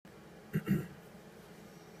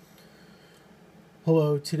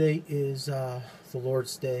Hello, today is the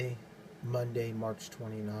Lord's Day, Monday, March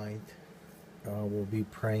 29th. We'll be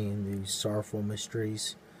praying the sorrowful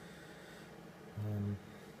mysteries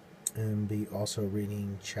and be also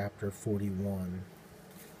reading chapter 41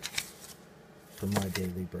 for my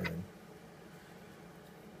daily bread.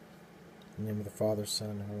 In the name of the Father, Son,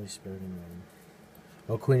 and Holy Spirit, amen.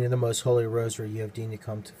 O Queen of the Most Holy Rosary, you have deigned to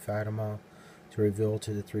come to Fatima to reveal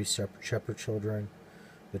to the three shepherd children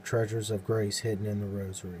the treasures of grace hidden in the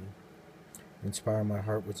Rosary. Inspire my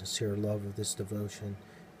heart with sincere love of this devotion,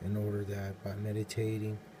 in order that, by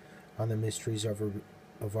meditating on the mysteries of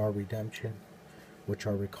our redemption, which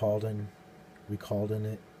are recalled in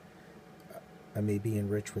it, I may be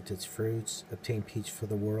enriched with its fruits, obtain peace for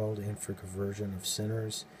the world and for conversion of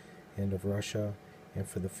sinners and of Russia, and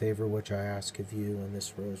for the favor which I ask of you in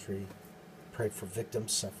this Rosary. Pray for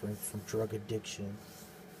victims suffering from drug addiction,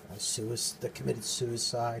 that committed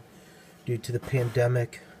suicide due to the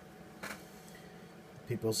pandemic,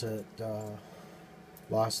 people that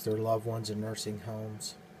lost their loved ones in nursing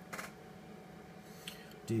homes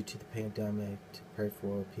due to the pandemic. To pray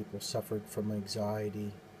for people suffering from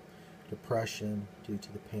anxiety, depression due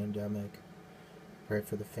to the pandemic. Pray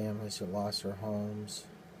for the families that lost their homes,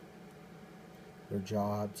 their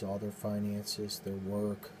jobs, all their finances, their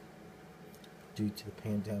work due to the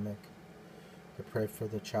pandemic. To pray for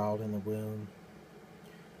the child in the womb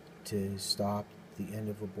to stop the end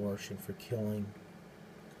of abortion for killing,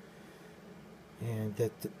 and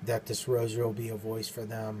that this rosary will be a voice for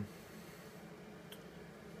them.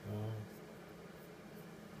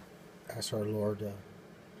 Ask our Lord to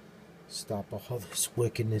stop all this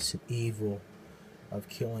wickedness and evil of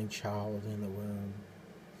killing child in the womb,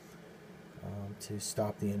 to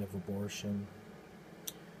stop the end of abortion.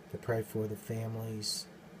 To pray for the families,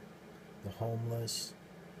 the homeless,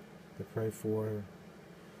 to pray for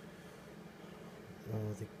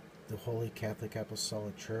the Holy Catholic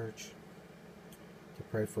Apostolic Church, to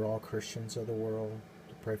pray for all Christians of the world,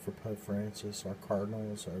 to pray for Pope Francis, our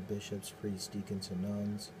cardinals, our bishops, priests, deacons, and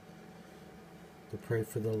nuns, to pray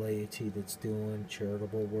for the laity that's doing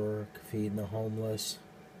charitable work, feeding the homeless,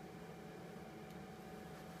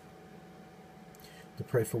 to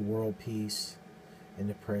pray for world peace, and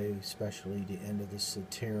to pray especially the end of this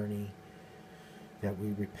tyranny, that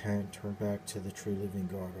we repent, turn back to the true living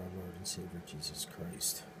God, our Lord and Savior Jesus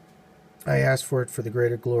Christ. I ask for it for the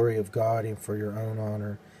greater glory of God and for your own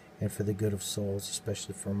honor and for the good of souls,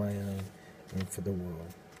 especially for my own and for the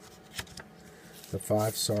world. The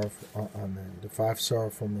five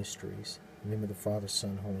sorrowful mysteries. In the name of the Father,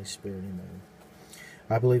 Son, Holy Spirit, amen.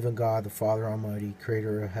 I believe in God, the Father Almighty,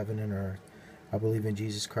 creator of heaven and earth. I believe in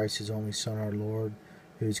Jesus Christ, his only Son, our Lord,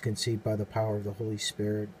 who is conceived by the power of the Holy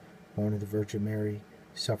Spirit, born of the Virgin Mary,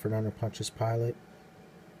 suffered under Pontius Pilate,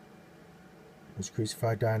 was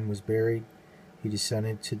crucified, died, and was buried. He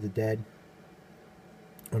descended to the dead.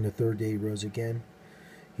 On the third day he rose again.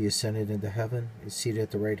 He ascended into heaven, is seated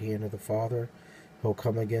at the right hand of the Father. He'll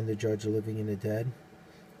come again to judge the living and the dead.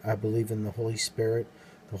 I believe in the Holy Spirit,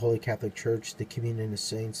 the Holy Catholic Church, the communion of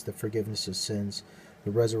saints, the forgiveness of sins,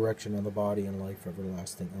 the resurrection of the body, and life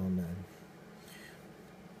everlasting. Amen.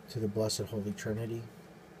 To the Blessed Holy Trinity.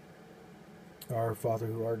 Our Father,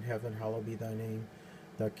 who art in heaven, hallowed be thy name.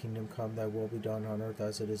 Thy kingdom come, thy will be done on earth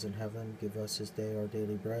as it is in heaven. Give us this day our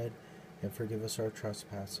daily bread, and forgive us our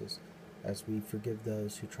trespasses, as we forgive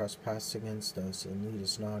those who trespass against us. And lead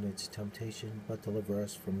us not into temptation, but deliver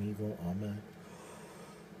us from evil. Amen.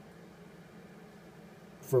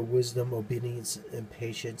 For wisdom, obedience, and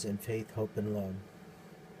patience, and faith, hope, and love.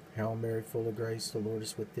 Hail Mary, full of grace, the Lord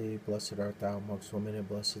is with thee. Blessed art thou amongst women, and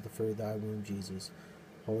blessed is the fruit of thy womb, Jesus.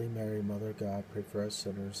 Holy Mary, Mother of God, pray for us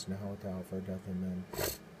sinners, now at the hour of our death. Amen.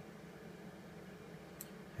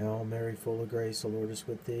 Hail Mary, full of grace, the Lord is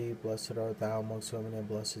with thee. Blessed art thou amongst women, and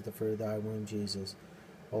blessed is the fruit of thy womb, Jesus.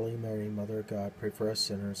 Holy Mary, Mother of God, pray for us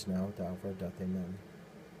sinners, now at the hour of our death. Amen.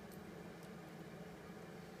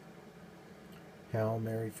 Hail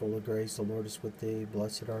Mary, full of grace, the Lord is with thee.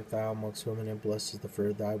 Blessed art thou amongst women, and blessed is the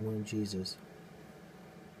fruit of thy womb, Jesus.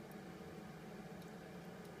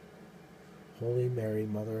 Holy Mary,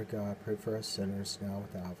 Mother of God, pray for us sinners, now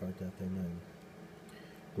at the hour of our death. Amen.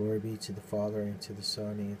 Glory be to the Father, and to the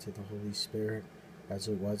Son, and to the Holy Spirit, as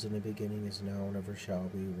it was in the beginning, is now, and ever shall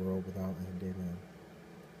be, world without end. Amen.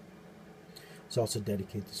 Let's also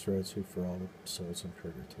dedicate this rosary for all the souls in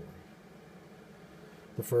purgatory.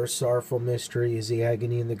 The first sorrowful mystery is the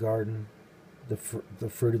agony in the garden. The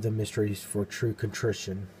fruit of the mystery is for true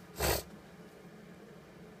contrition.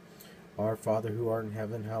 Our Father, who art in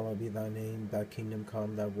heaven, hallowed be thy name. Thy kingdom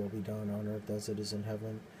come, thy will be done on earth as it is in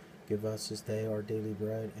heaven. Give us this day our daily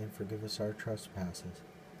bread, and forgive us our trespasses,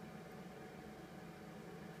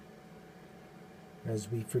 as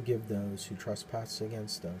we forgive those who trespass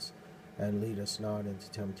against us. And lead us not into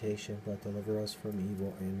temptation, but deliver us from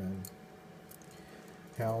evil. Amen.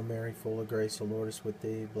 Hail Mary, full of grace, the Lord is with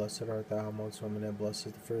thee. Blessed art thou amongst women, and blessed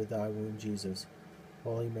is the fruit of thy womb, Jesus.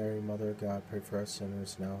 Holy Mary, Mother of God, pray for us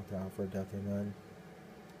sinners, now and at the hour of our death. Amen.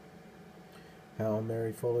 Hail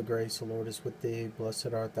Mary, full of grace, the Lord is with thee.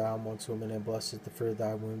 Blessed art thou amongst women, and blessed is the fruit of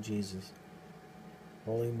thy womb, Jesus.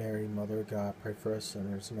 Holy Mary, Mother of God, pray for us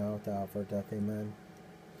sinners, now and at the hour of our death. Amen.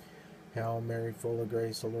 Hail Mary, full of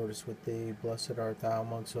grace, the Lord is with thee. Blessed art thou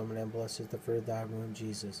amongst women, and blessed is the fruit of thy womb,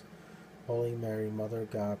 Jesus. Holy Mary, Mother of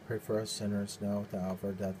God, pray for us sinners, now and at the hour of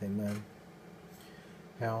our death. Amen.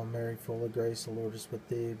 Hail Mary, full of grace, the Lord is with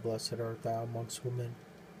thee. Blessed art thou amongst women,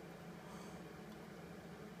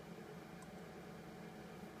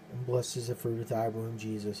 and blessed is the fruit of thy womb,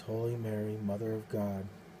 Jesus. Holy Mary, Mother of God,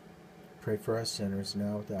 pray for us sinners,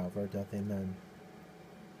 now and at the hour of our death. Amen.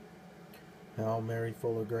 Hail Mary,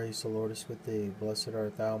 full of grace, the Lord is with thee. Blessed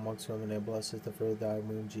art thou amongst women, and blessed is the fruit of thy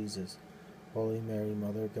womb, Jesus. Holy Mary,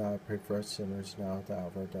 Mother of God, pray for us sinners, now and at the hour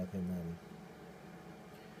of our death. Amen.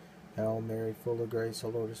 Hail Mary, full of grace, the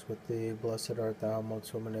Lord is with thee. Blessed art thou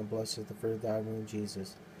amongst women, and blessed is the fruit of thy womb,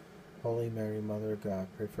 Jesus. Holy Mary, Mother of God,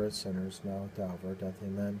 pray for us sinners, now and at the hour of our death.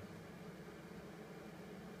 Amen.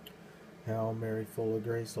 Hail Mary, full of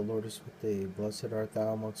grace, the Lord is with thee. Blessed art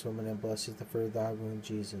thou amongst women, and blessed is the fruit of thy womb,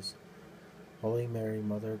 Jesus. Holy Mary,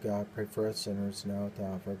 Mother of God, pray for us sinners, now and at the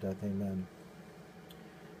hour of our death. Amen.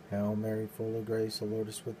 Hail Mary, full of grace, the Lord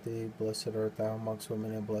is with thee. Blessed art thou amongst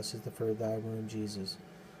women, and blessed is the fruit of thy womb, Jesus.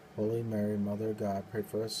 Holy Mary, Mother of God, pray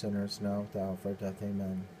for us sinners, now and at the hour of our death.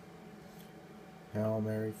 Amen. Hail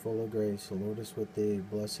Mary, full of grace, the Lord is with thee.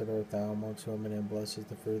 Blessed art thou amongst women, and blessed is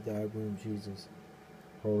the fruit of thy womb, Jesus.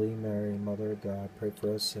 Holy Mary, Mother of God, pray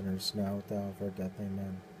for us sinners, now and at the hour of our death.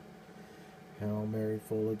 Amen. Hail Mary,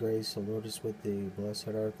 full of grace, the Lord is with thee. Blessed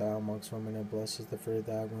art thou amongst women, and blessed is the fruit of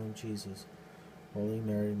thy womb, Jesus. Holy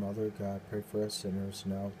Mary, Mother of God, pray for us sinners,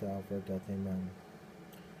 now and at the hour of our death. Amen.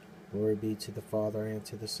 Glory be to the Father, and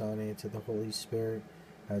to the Son, and to the Holy Spirit,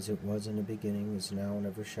 as it was in the beginning, is now, and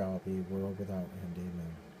ever shall be, world without end.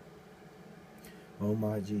 Amen. O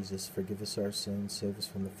my Jesus, forgive us our sins, save us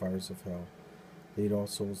from the fires of hell. Lead all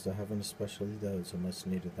souls to heaven, especially those in most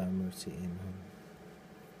need of thy mercy. Amen.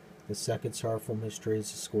 The second sorrowful mystery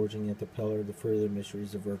is the scourging at the pillar. The further mystery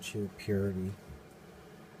is the virtue of purity.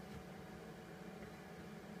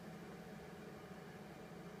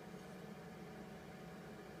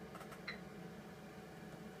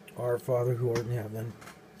 Our Father, who art in heaven,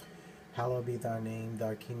 hallowed be thy name.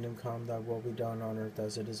 Thy kingdom come, thy will be done on earth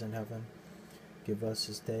as it is in heaven. Give us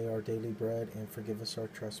this day our daily bread, and forgive us our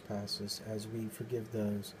trespasses, as we forgive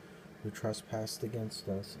those who trespass against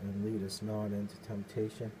us. And lead us not into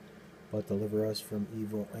temptation, but deliver us from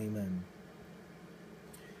evil. Amen.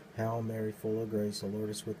 Hail Mary, full of grace, the Lord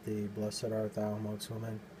is with thee. Blessed art thou amongst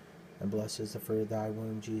women, and blessed is the fruit of thy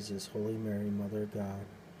womb, Jesus. Holy Mary, Mother of God,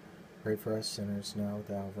 pray for us sinners, now and at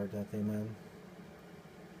the hour of our death. Amen.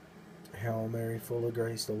 Hail Mary, full of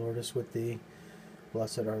grace, the Lord is with thee.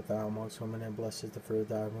 Blessed art thou amongst women, and blessed is the fruit of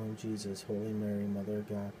thy womb, Jesus. Holy Mary, Mother of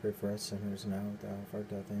God, pray for us sinners, now and at the hour of our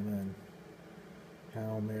death. Amen.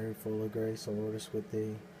 Hail Mary, full of grace, the Lord is with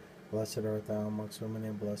thee. Blessed art thou amongst women,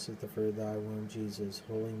 and blessed is the fruit of thy womb, Jesus.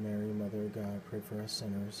 Holy Mary, Mother of God, pray for us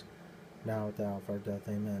sinners, now and at the hour of our death.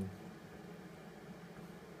 Amen.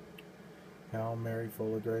 Hail Mary,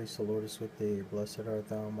 full of grace, the Lord is with thee. Blessed art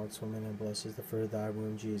thou amongst women, and blessed is the fruit of thy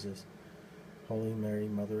womb, Jesus. Holy Mary,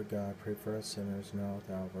 Mother of God, pray for us sinners, now and at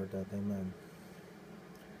the hour of our death. Amen.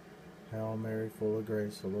 Hail Mary, full of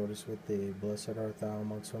grace, the Lord is with thee. Blessed art thou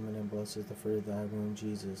amongst women, and blessed is the fruit of thy womb,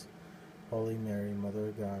 Jesus. Holy Mary, Mother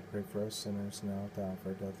of God, pray for us sinners, now and at the hour of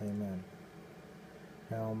our death. Amen.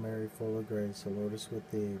 Hail Mary, full of grace, the Lord is with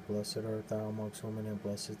thee. Blessed art thou amongst women, and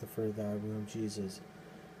blessed is the fruit of thy womb, Jesus.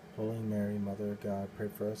 Holy Mary, Mother of God, pray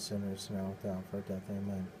for us sinners, now and at the hour of our death.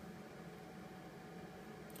 Amen.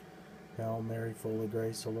 Hail Mary, full of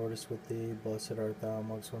grace, the Lord is with thee. Blessed art thou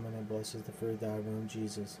amongst women, and blessed is the fruit of thy womb,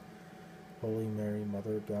 Jesus. Holy Mary,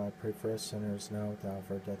 Mother of God, pray for us sinners, now and at the hour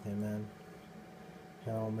of our death. Amen.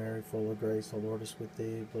 Hail Mary, full of grace, the Lord is with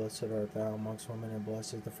thee. Blessed art thou amongst women, and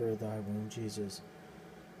blessed is the fruit of thy womb, Jesus.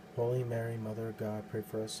 Holy Mary, Mother of God, pray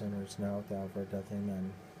for us sinners, now and at the hour of our death.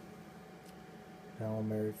 Amen. Hail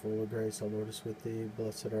Mary, full of grace, the Lord is with thee.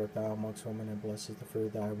 Blessed art thou amongst women, and blessed is the fruit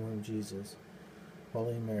of thy womb, Jesus.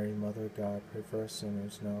 Holy Mary, Mother of God, pray for us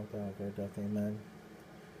sinners, now and at the hour of our death. Amen.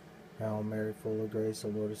 Hail Mary, full of grace, the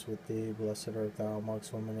Lord is with thee. Blessed art thou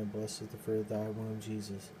amongst women, and blessed is the fruit of thy womb,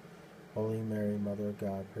 Jesus. Holy Mary, Mother of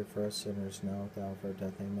God, pray for us sinners, now at the hour of our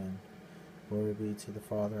death. Amen. Glory be to the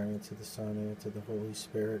Father, and to the Son, and to the Holy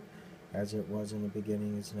Spirit, as it was in the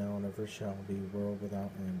beginning, is now, and ever shall be, world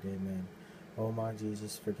without end. Amen. O my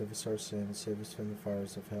Jesus, forgive us our sins, save us from the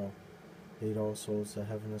fires of hell. Lead all souls to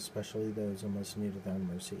heaven, especially those who most need of thy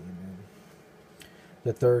mercy. Amen.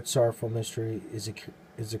 The third sorrowful mystery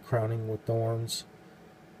is a crowning with thorns.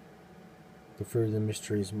 The fruit of the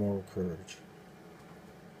mystery is moral courage.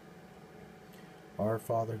 Our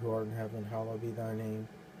Father, who art in heaven, hallowed be thy name.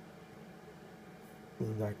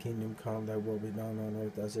 Thy kingdom come, thy will be done on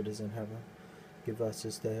earth as it is in heaven. Give us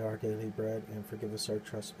this day our daily bread, and forgive us our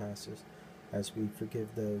trespasses, as we forgive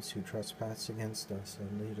those who trespass against us.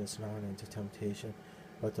 And lead us not into temptation,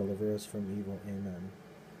 but deliver us from evil. Amen.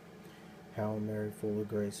 Hail Mary, full of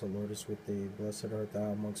grace, the Lord is with thee. Blessed art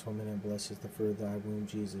thou amongst women, and blessed is the fruit of thy womb,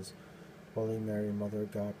 Jesus. Holy Mary, Mother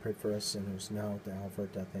of God, pray for us sinners, now at the hour of our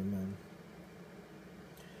death. Amen.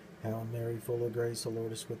 Hail Mary, full of grace, the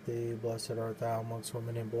Lord is with thee. Blessed art thou amongst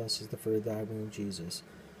women, and blessed is the fruit of thy womb, Jesus.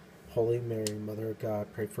 Holy Mary, Mother of God,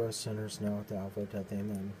 pray for us sinners, now at the hour of our death.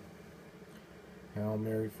 Amen. Hail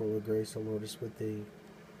Mary, full of grace, the Lord is with thee.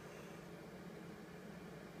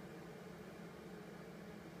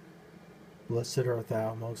 Blessed art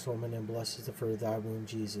thou amongst women, and blessed is the fruit of thy womb,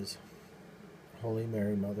 Jesus. Holy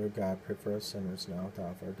Mary, Mother of God, pray for us sinners, now at the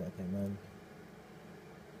hour of our death. Amen.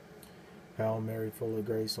 Hail Mary, full of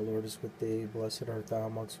grace, the Lord is with thee. Blessed art thou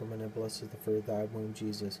amongst women, and blessed is the fruit of thy womb,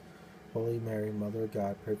 Jesus. Holy Mary, Mother of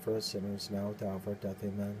God, pray for us sinners, now at the hour of our death.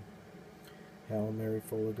 Amen. Hail Mary,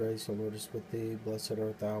 full of grace, the Lord is with thee. Blessed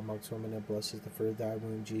art thou amongst women, and blessed is the fruit of thy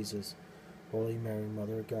womb, Jesus. Holy Mary,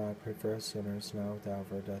 Mother of God, pray for us sinners, now at the hour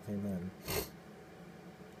of our death. Amen.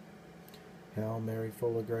 Hail Mary,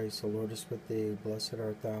 full of grace, the Lord is with thee. Blessed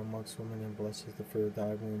art thou amongst women, and blessed is the fruit of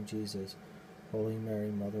thy womb, Jesus. Holy Mary,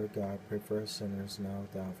 Mother of God, pray for us sinners, now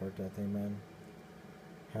at the hour of our death. Amen.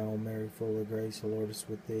 Hail Mary, full of grace, the Lord is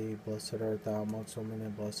with thee. Blessed art thou amongst women,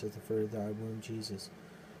 and blessed is the fruit of thy womb, Jesus.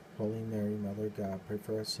 Holy Mary, Mother of God, pray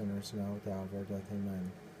for us sinners, now at the hour of our death.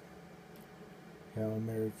 Amen. Hail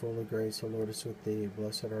Mary, full of grace, the Lord is with thee.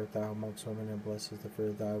 Blessed art thou amongst women, and blessed is the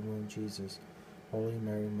fruit of thy womb, Jesus. Holy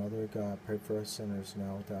Mary, Mother of God, pray for us sinners,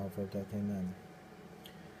 now at the hour of our death. Amen.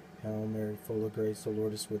 Hail Mary, full of grace, the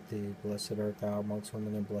Lord is with thee. Blessed art thou amongst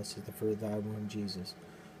women, and blessed is the fruit of thy womb, Jesus.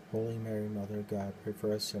 Holy Mary, Mother of God, pray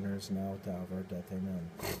for us sinners, now at the hour of our death.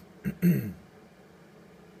 Amen.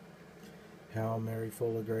 Hail Mary,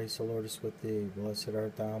 full of grace, the Lord is with thee. Blessed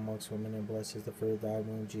art thou amongst women, and blessed is the fruit of thy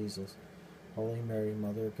womb, Jesus. Holy Mary,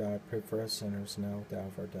 Mother of God, pray for us sinners, now at the hour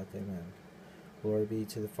of our death. Amen. Glory be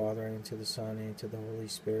to the Father, and to the Son, and to the Holy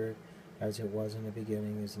Spirit, as it was in the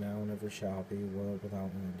beginning, is now, and ever shall be, world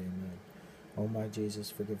without end. Amen. O my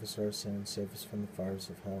Jesus, forgive us our sins, save us from the fires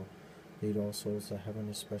of hell. Lead all souls to heaven,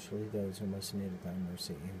 especially those who most need of thy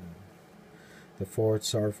mercy. Amen. The fourth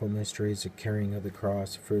sorrowful mystery is the carrying of the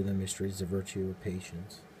cross. The fruit of the mystery is the virtue of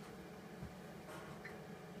patience.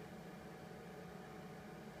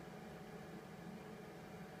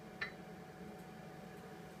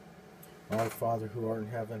 Our Father, who art in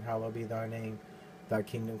heaven, hallowed be thy name. Thy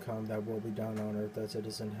kingdom come, thy will be done on earth as it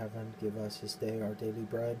is in heaven. Give us this day our daily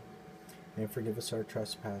bread, and forgive us our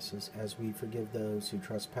trespasses, as we forgive those who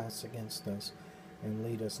trespass against us. And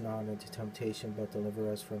lead us not into temptation, but deliver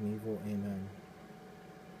us from evil. Amen.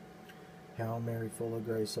 Hail Mary, full of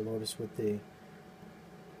grace, the Lord is with thee.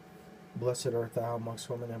 Blessed art thou amongst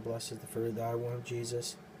women, and blessed is the fruit of thy womb,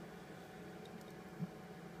 Jesus.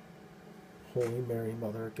 Holy Mary,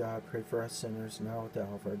 Mother of God, pray for us sinners, now at the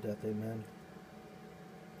hour of our death. Amen.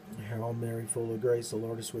 Hail Mary, full of grace, the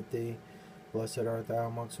Lord is with thee. Blessed art thou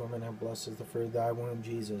amongst women, and blessed is the fruit of thy womb,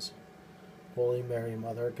 Jesus. Holy Mary,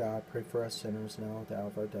 Mother of God, pray for us sinners, now at the hour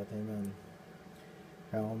of our death. Amen.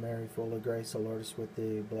 Hail Mary, full of grace, the Lord is with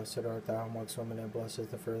thee. Blessed art thou amongst women, and blessed is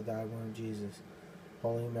the fruit of thy womb, Jesus.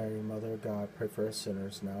 Holy Mary, Mother of God, pray for us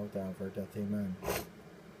sinners, now at the hour of our death. Amen.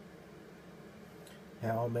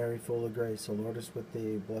 Hail Mary, full of grace, the Lord is with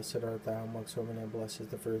thee. Blessed art thou amongst women, and blessed is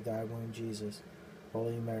the fruit of thy womb, Jesus.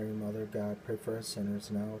 Holy Mary, Mother of God, pray for us sinners,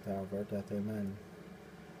 now at the hour of our death. Amen.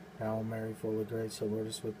 Hail Mary, full of grace, the Lord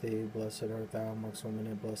is with thee. Blessed art thou amongst women,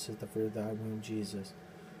 and blessed is the fruit of thy womb, Jesus.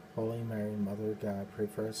 Holy Mary, Mother of God, pray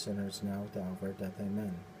for us sinners, now at the hour of our death.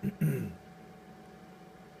 Amen.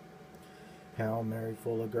 Hail Mary,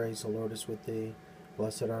 full of grace, the Lord is with thee.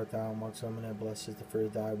 Blessed art thou amongst women, and blessed is the fruit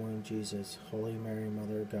of thy womb, Jesus. Holy Mary,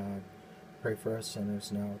 Mother of God, pray for us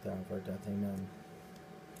sinners, now at the hour of our death. Amen.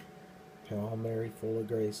 Hail Mary, full of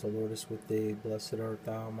grace, the Lord is with thee. Blessed art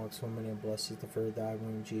thou amongst women, and blessed is the fruit of thy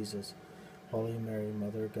womb, Jesus. Holy Mary,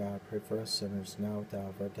 Mother of God, pray for us sinners, now at the hour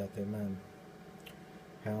of our death. Amen.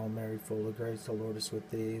 Hail Mary, full of grace, the Lord is with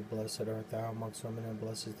thee. Blessed art thou amongst women, and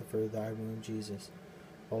blessed is the fruit of thy womb, Jesus.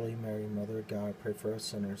 Holy Mary, Mother of God, pray for us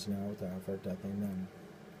sinners, now at the hour of our death. Amen.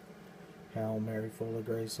 Hail Mary, full of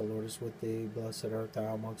grace, the Lord is with thee. Blessed art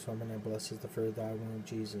thou amongst women, and blessed is the fruit of thy womb,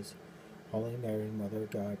 Jesus. Holy Mary, Mother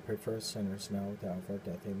of God, pray for us sinners, now at the hour of our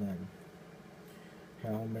death. Amen.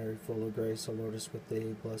 Hail Mary, full of grace, the Lord is with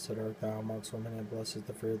thee. Blessed art thou amongst women, and blessed is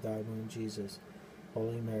the fruit of thy womb, Jesus.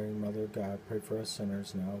 Holy Mary, Mother of God, pray for us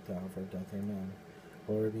sinners, now at the hour of our death. Amen.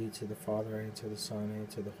 Glory be to the Father, and to the Son, and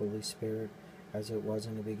to the Holy Spirit, as it was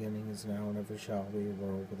in the beginning, is now, and ever shall be, a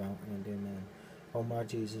world without end. Amen. O my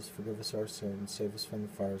Jesus, forgive us our sins, save us from the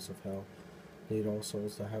fires of hell. Lead all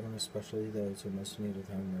souls to heaven, especially those who most need of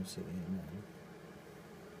thy mercy. Amen.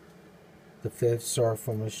 The fifth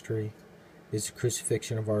sorrowful mystery is the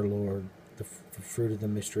crucifixion of our Lord. The fruit of the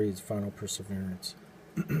mystery is final perseverance.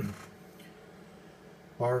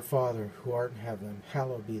 Our Father, who art in heaven,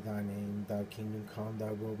 hallowed be thy name. Thy kingdom come,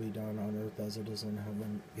 thy will be done on earth as it is in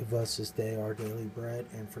heaven. Give us this day our daily bread,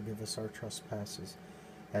 and forgive us our trespasses,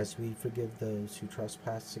 as we forgive those who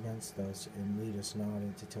trespass against us. And lead us not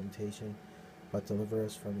into temptation, but deliver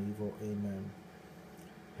us from evil. Amen.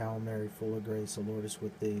 Hail Mary, full of grace, the Lord is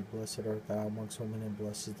with thee. Blessed art thou amongst women, and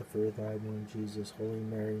blessed is the fruit of thy womb, Jesus. Holy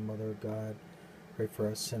Mary, Mother of God, pray for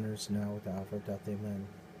us sinners, now at the hour of our death. Amen.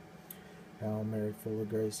 Hail Mary, full of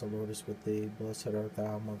grace, the Lord is with thee. Blessed art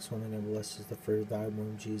thou amongst women, and blessed is the fruit of thy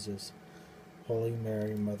womb, Jesus. Holy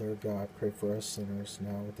Mary, Mother of God, pray for us sinners,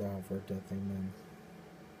 now at the hour of our death. Amen.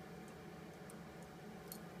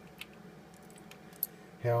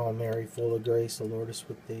 Hail Mary, full of grace, the Lord is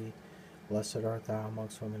with thee. Blessed art thou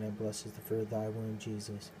amongst women, and blessed is the fruit of thy womb,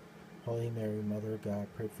 Jesus. Holy Mary, Mother of God,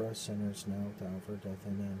 pray for us sinners, now at the hour of our death.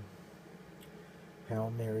 Amen. Hail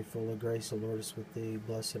Mary, full of grace, the Lord is with thee.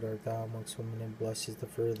 Blessed art thou amongst women, and blessed is the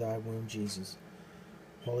fruit of thy womb, Jesus.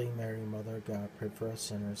 Holy Mary, Mother of God, pray for us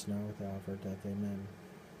sinners, now at the hour of our death. Amen.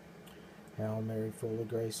 Hail Mary, full of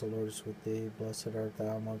grace, the Lord is with thee. Blessed art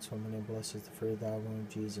thou amongst women, and blessed is the fruit of thy womb,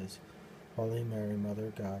 Jesus. Holy Mary, Mother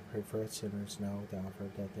of God, pray for us sinners, now at the hour of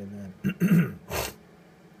our death. Amen.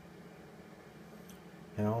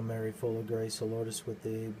 Hail Mary, full of grace, the Lord is with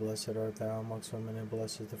thee. Blessed art thou amongst women, and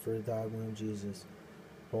blessed is the fruit of thy womb, Jesus.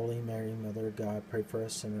 Holy Mary, Mother of God, pray for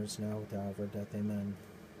us sinners, now at the hour of our death. Amen.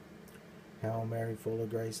 Hail Mary, full of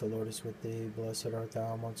grace, the Lord is with thee. Blessed art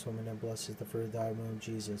thou amongst women, and blessed is the fruit of thy womb,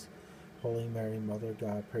 Jesus. Holy Mary, Mother of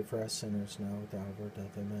God, pray for us sinners, now at the hour of our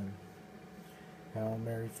death. Amen. Hail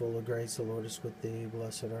Mary, full of grace, the Lord is with thee.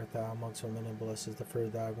 Blessed art thou amongst women, and blessed is the fruit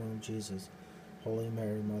of thy womb, Jesus. Holy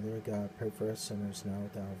Mary, Mother of God, pray for us sinners, now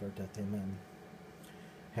at the hour of our death. Amen.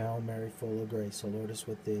 Hail Mary, full of grace, the Lord is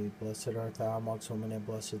with thee. Blessed art thou amongst women, and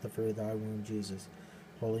blessed is the fruit of thy womb, Jesus.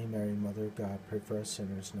 Holy Mary, Mother of God, pray for us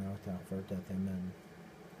sinners, now at the hour of our death. Amen.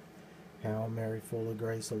 Hail Mary, full of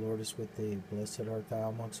grace, the Lord is with thee. Blessed art thou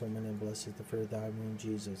amongst women, and blessed is the fruit of thy womb,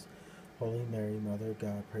 Jesus. Holy Mary, Mother of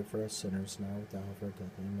God, pray for us sinners, now at the hour of our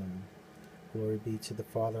death. Amen. Glory be to the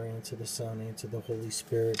Father, and to the Son, and to the Holy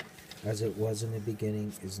Spirit, as it was in the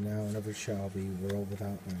beginning, is now, and ever shall be, world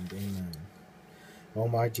without end. Amen. O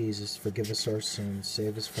my Jesus, forgive us our sins,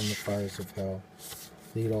 save us from the fires of hell.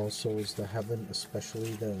 Lead all souls to heaven,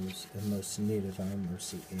 especially those in most need of thy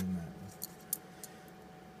mercy. Amen.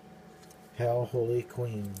 Hail, Holy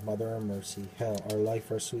Queen, Mother of Mercy. Hail, our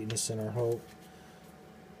life, our sweetness, and our hope.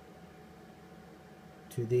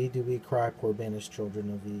 To thee do we cry, poor banished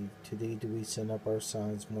children of Eve. To thee do we send up our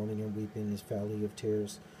sighs, mourning and weeping in this valley of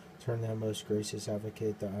tears. Turn thou, most gracious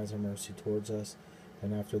Advocate, thy eyes of mercy towards us.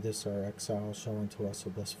 And after this our exile, show unto us the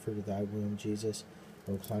blessed fruit of thy womb, Jesus.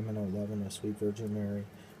 O clement, O loving, O sweet Virgin Mary,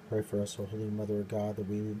 pray for us, O Holy Mother of God,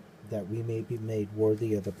 that we may be made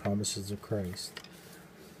worthy of the promises of Christ.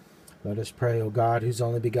 Let us pray. O God, whose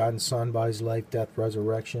only begotten Son, by his life, death,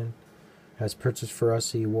 resurrection, has purchased for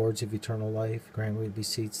us the rewards of eternal life, grant, we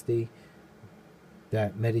beseech thee,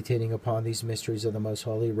 that meditating upon these mysteries of the most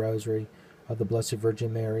holy rosary of the Blessed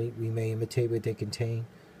Virgin Mary, we may imitate what they contain,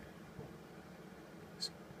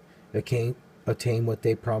 attain what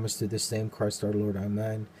they promise through the same Christ our Lord.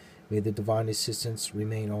 Amen. May the divine assistance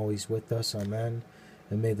remain always with us. Amen.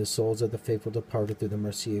 And may the souls of the faithful departed through the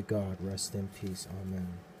mercy of God rest in peace. Amen.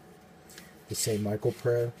 The St. Michael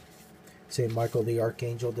prayer. St. Michael the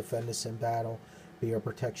Archangel, defend us in battle. Be our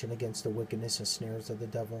protection against the wickedness and snares of the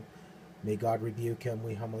devil. May God rebuke him,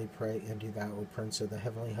 we humbly pray. And do thou, O Prince of the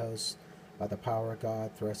heavenly hosts, by the power of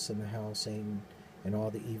God, thrust into hell Satan and all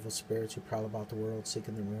the evil spirits who prowl about the world,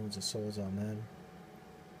 seeking the ruins of souls. Amen.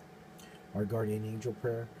 Our guardian angel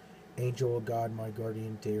prayer. Angel of God, my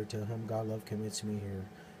guardian dear, to whom God love commits me here.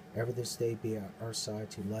 Ever this day be at our side,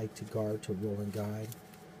 to light, to guard, to rule and guide.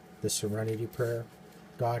 The Serenity Prayer.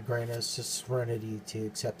 God grant us the serenity to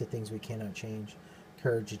accept the things we cannot change,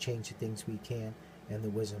 courage to change the things we can, and the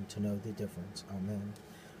wisdom to know the difference. Amen.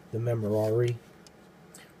 The Memorare.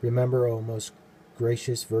 Remember, O most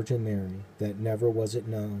gracious Virgin Mary, that never was it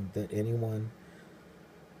known that anyone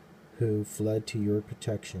who fled to your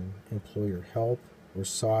protection, implored your help, or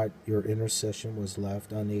sought your intercession was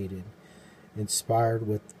left unaided. Inspired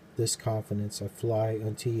with this confidence, I fly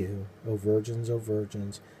unto you, O virgins,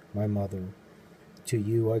 my mother. To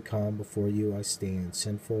you I come, before you I stand,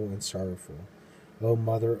 sinful and sorrowful. O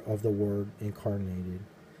Mother of the Word incarnated,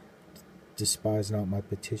 despise not my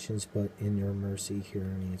petitions, but in your mercy hear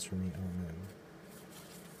and answer me. Amen.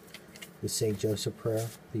 The Saint Joseph Prayer,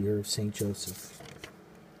 the year of Saint Joseph.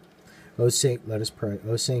 Let us pray.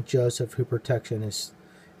 O Saint Joseph, whose protection is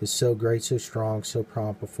so great, so strong, so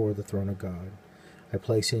prompt before the throne of God, I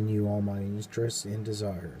place in you all my interests and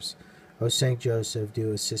desires. O Saint Joseph,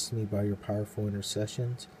 do assist me by your powerful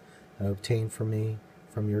intercessions, and obtain for me,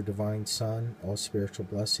 from your divine Son, all spiritual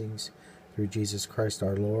blessings, through Jesus Christ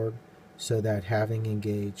our Lord, so that, having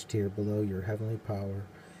engaged here below your heavenly power,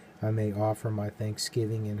 I may offer my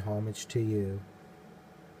thanksgiving and homage to you,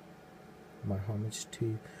 my homage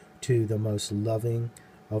to the most loving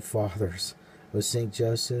of fathers. O Saint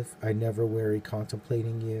Joseph, I never weary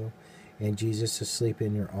contemplating you, and Jesus asleep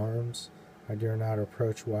in your arms. I dare not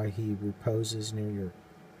approach while he reposes near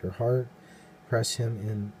your heart. Press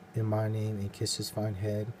him in my name and kiss his fine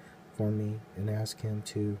head for me, and ask him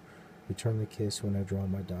to return the kiss when I draw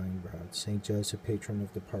my dying breath. Saint Joseph, patron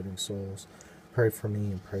of departing souls, pray for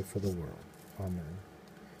me and pray for the world. Amen.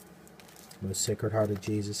 Most Sacred Heart of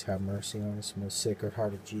Jesus, have mercy on us. Most Sacred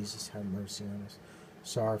Heart of Jesus, have mercy on us.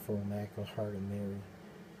 Sorrowful, Immaculate Heart of Mary,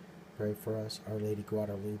 pray for us. Our Lady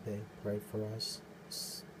Guadalupe, pray for us.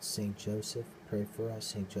 Saint Joseph, pray for us.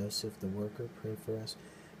 Saint Joseph the Worker, pray for us.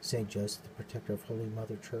 Saint Joseph, the Protector of Holy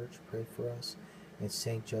Mother Church, pray for us. And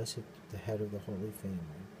Saint Joseph, the Head of the Holy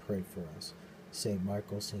Family, pray for us. Saint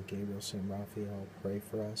Michael, Saint Gabriel, Saint Raphael, pray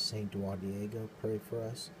for us. Saint Juan Diego, pray for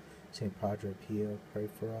us. Saint Padre Pio, pray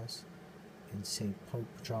for us. And Saint Pope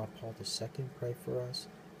John Paul II, pray for us.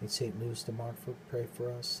 And Saint Louis de Montfort, pray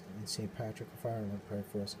for us. And Saint Patrick of Ireland, pray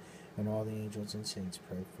for us. And all the angels and saints,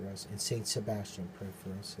 pray for us. And Saint Sebastian, pray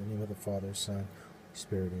for us. In the name of the Father, Son, Holy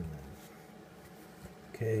Spirit, amen.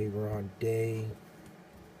 Okay, we're on day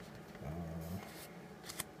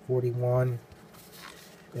 41,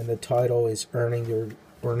 and the title is Earning the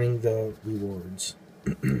Rewards.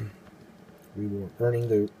 Earning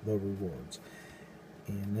the rewards.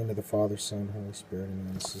 In the name of the Father, Son, Holy Spirit,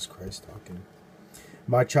 amen. This is Christ talking.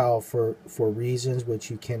 My child, for reasons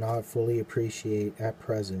which you cannot fully appreciate at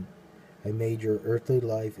present, I made your earthly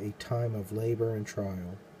life a time of labor and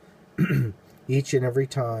trial. Each and every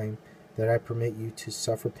time that I permit you to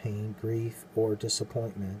suffer pain, grief, or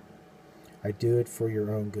disappointment, I do it for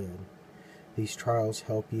your own good. These trials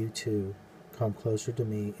help you to come closer to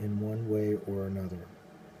me in one way or another.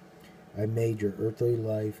 I made your earthly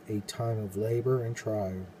life a time of labor and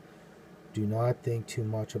trial. Do not think too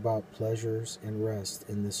much about pleasures and rest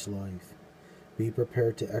in this life. Be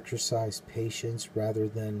prepared to exercise patience rather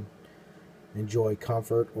than enjoy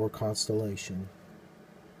comfort or consolation.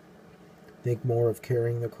 Think more of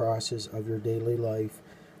carrying the crosses of your daily life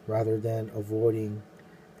rather than avoiding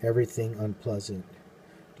everything unpleasant.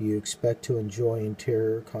 Do you expect to enjoy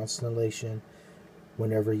interior consolation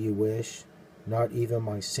whenever you wish? Not even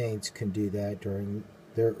my saints can do that during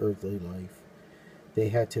their earthly life. They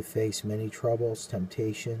had to face many troubles,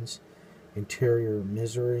 temptations, interior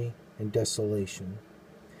misery, and desolation.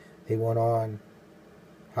 They went on,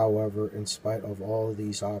 however, in spite of all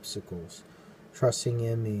these obstacles, trusting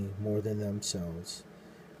in me more than themselves.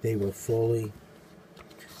 They were fully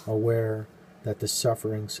aware that the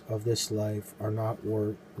sufferings of this life are not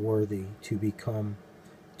worthy to be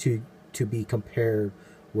compared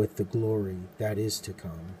with the glory that is to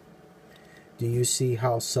come. Do you see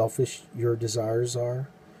how selfish your desires are?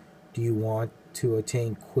 Do you want to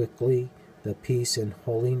attain quickly the peace and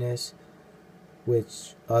holiness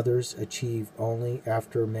which others achieve only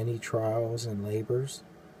after many trials and labors?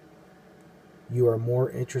 You are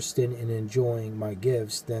more interested in enjoying my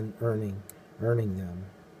gifts than earning them.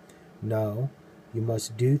 No, you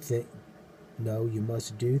must do things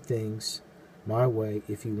my way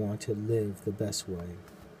if you want to live the best way.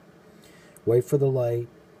 Wait for the light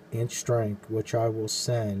and strength which I will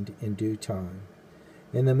send in due time.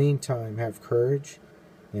 In the meantime, have courage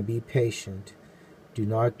and be patient. Do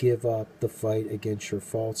not give up the fight against your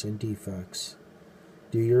faults and defects.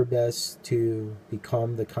 Do your best to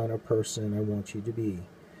become the kind of person I want you to be.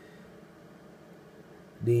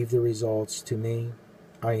 Leave the results to me.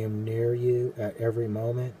 I am near you at every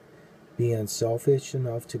moment. Be unselfish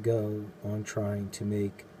enough to go on trying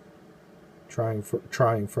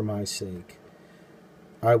for my sake.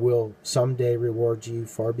 I will someday reward you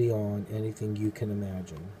far beyond anything you can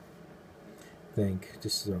imagine.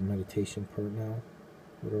 This is our meditation part now,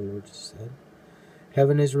 what our Lord just said.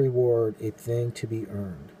 Heaven is reward, a thing to be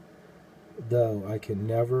earned, though I can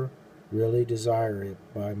never really desire it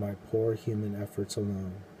by my poor human efforts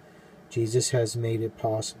alone. Jesus has made it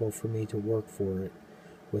possible for me to work for it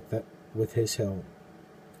with His help.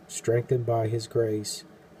 Strengthened by His grace,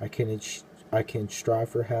 I can strive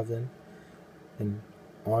for heaven, an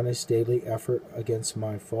honest daily effort against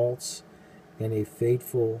my faults, and a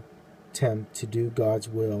faithful attempt to do God's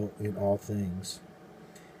will in all things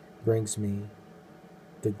brings me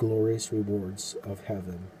the glorious rewards of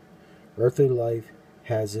heaven. Earthly life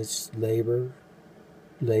has its labors,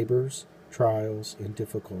 trials, and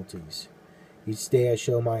difficulties. Each day I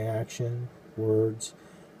show my action, words,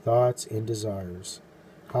 thoughts, and desires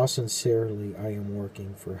how sincerely I am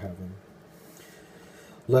working for heaven.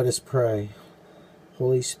 Let us pray.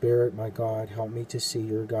 Holy Spirit, my God, help me to see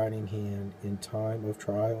your guiding hand in time of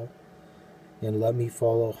trial, and let me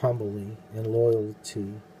follow humbly and loyally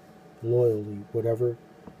whatever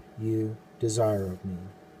you desire of me.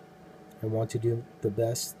 I want to do the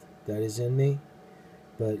best that is in me,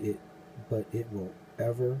 but it will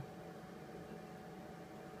ever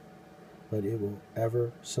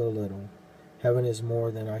so little. Heaven is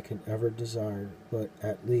more than I can ever desire, but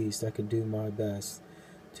at least I can do my best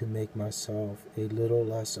to make myself a little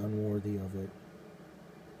less unworthy of it.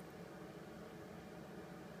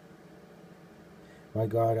 My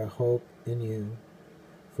God, I hope in you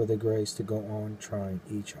for the grace to go on trying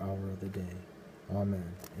each hour of the day.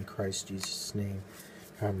 Amen. In Christ Jesus' name,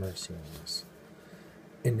 have mercy on us.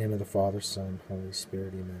 In the name of the Father, Son, Holy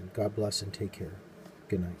Spirit, amen. God bless and take care.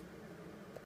 Good night.